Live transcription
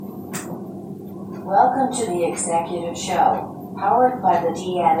Welcome to the Executive Show, powered by the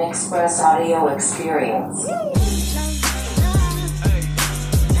DM Express Audio Experience.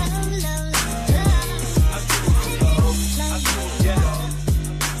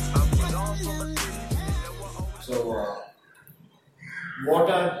 So, what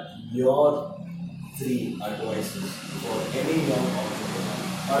are your three advices for any young entrepreneur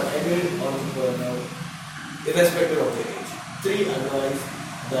or any entrepreneur, irrespective of their age? Three advice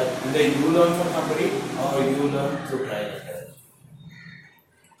that either you learn from somebody or you learn through trial and error.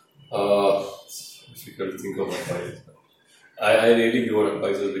 It's difficult to think of advice. I really give out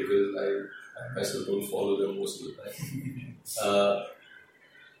advices because I myself don't follow them most of the time.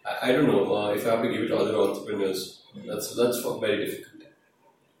 I don't know if I have to give it to other entrepreneurs. That's very difficult.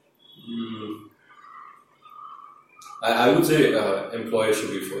 I would say employer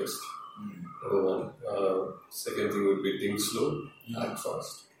should be first. Number one. Second thing would be think slow, act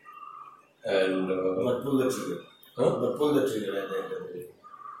fast, and But pull the trigger. But pull the trigger at the end of the day.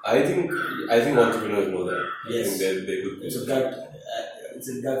 I think entrepreneurs know that. Yes. I think they could. It's a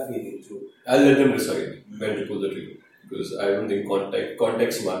gut feeling too. I'll let them decide when to pull the trigger because I don't think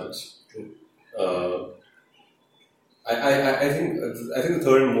context matters. I think the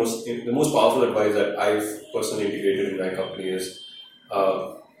third and the most powerful advice that I've personally integrated in my company is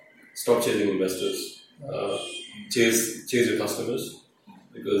stop chasing investors. Chase your customers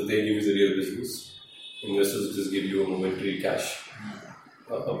because they give you the real business. Investors just give you a momentary cash,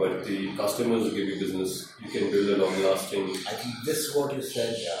 but the customers give you business. You can build a long-lasting. I think this is what you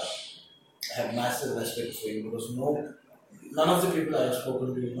said. I have massive respect for you because none of the people I have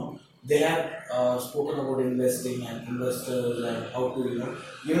spoken to, they have spoken about investing and investors and how to,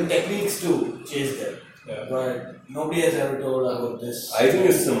 even techniques to chase them. Yeah. But nobody has ever told about this. I think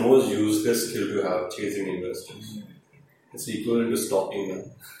it's the most useless skill to have, chasing investors. It's equivalent to stalking them.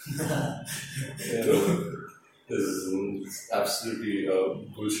 This is absolutely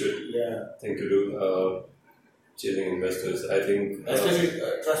bullshit thing to do. Chasing investors. I think. Especially,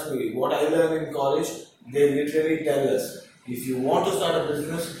 trust me, what I learned in college, they literally tell us, if you want to start a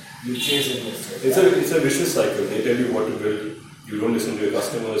business, you chase investors. It's a vicious cycle. They tell you what to build. You don't listen to your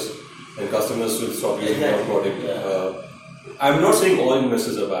customers, and customers will stop using your product. Yeah. I'm not saying all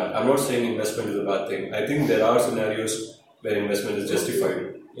investors are bad. I'm not saying investment is a bad thing. I think there are scenarios where investment is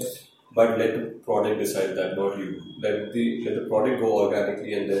justified. Yes. But let the product decide that, not you. Let the product go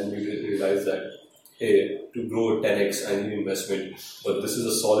organically, and then you realize that, hey, to grow 10x, I need investment. But this is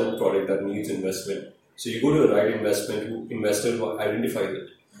a solid product that needs investment. So you go to the right investor who identifies it,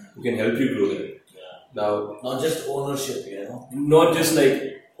 who can help you grow it. Yeah. Now, Not just ownership, not just like,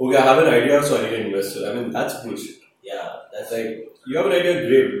 okay, I have an idea, so I need an investor. I mean, that's bullshit. Yeah, that's Like, you have an idea,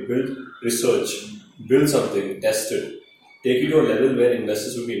 great. Build research, build something, test it. Take it to a level where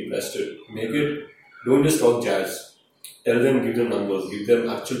investors will be interested. Make it, don't just talk jazz. Tell them, give them numbers, give them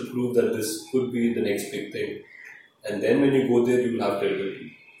actual proof that this could be the next big thing. And then when you go there, you will have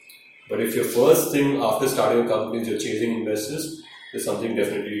credibility. But if your first thing after starting a company is you're chasing investors, there's something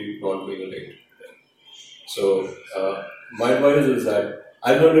definitely not going right. So, my advice is that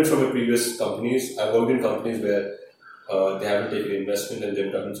I've learned it from my previous companies. I've worked in companies where they haven't taken investment and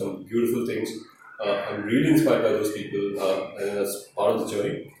they've done some beautiful things. I'm really inspired by those people, and that's part of the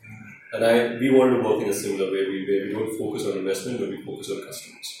journey. And we want to work in a similar way, where we don't focus on investment, but we focus on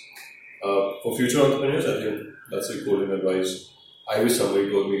customers. For future entrepreneurs, I think that's a golden advice. I wish somebody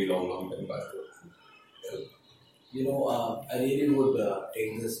told me long time back. I really would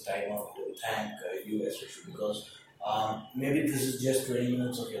take this time out to thank you especially because maybe this is just 20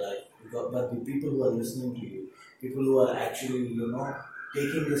 minutes of your life, but the people who are listening to you, people who are actually,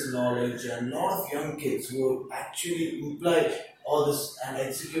 taking this knowledge, and a lot of young kids who actually imply all this and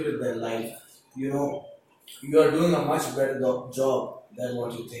executed their life, you are doing a much better job than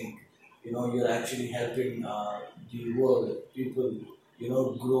what you think. You're actually helping the world, people,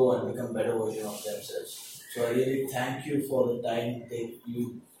 grow and become better version of themselves. So I really thank you for the time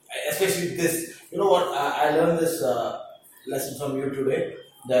you, especially this. You know what? I learned this lesson from you today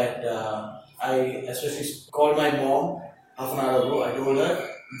that I especially called my mom half an hour ago. I told her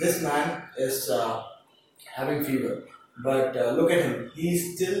this man is having fever, but look at him. He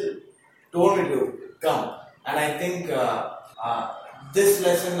still told me to come, and I think this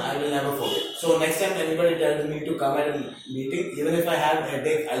lesson I will never forget. So next time anybody tells me to come at a meeting, even if I have a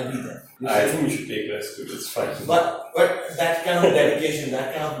headache, I'll be there. I think you should take rest too. It's fine. But that kind of dedication,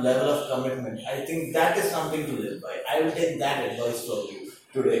 that kind of level of commitment, I think that is something to live by. I will take that advice from you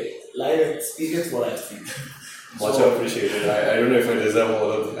today. Live experience what I feel. Much appreciated. I don't know if I deserve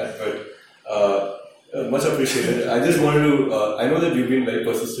all of that, but Much appreciated. I just wanted to. I know that you've been very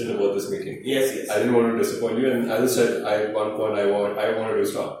persistent about this meeting. Yes, yes. I didn't want to disappoint you, and as I said, at one point I wanted to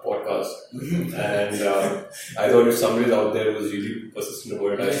start a podcast, and I thought if somebody out there was really persistent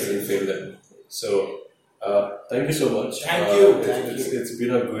about it, I shouldn't fail them. So, thank you so much. Thank you. It's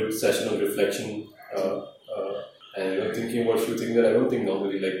been a good session of reflection, and thinking about a few things that I don't think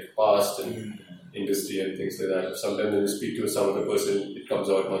normally, like past and industry and things like that. Sometimes when you speak to some other person, it comes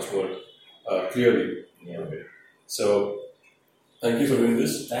out much more clearly. Yeah. Okay. So, thank you for doing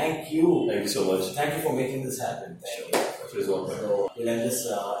this. Thank you. Thank you so much. Thank you for making this happen. Thank you. So, we'll end this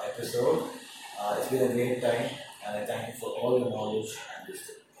episode. It's been a great time, and I thank you for all your knowledge and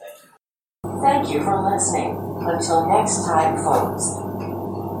wisdom. Thank you. Thank you for listening. Until next time, folks.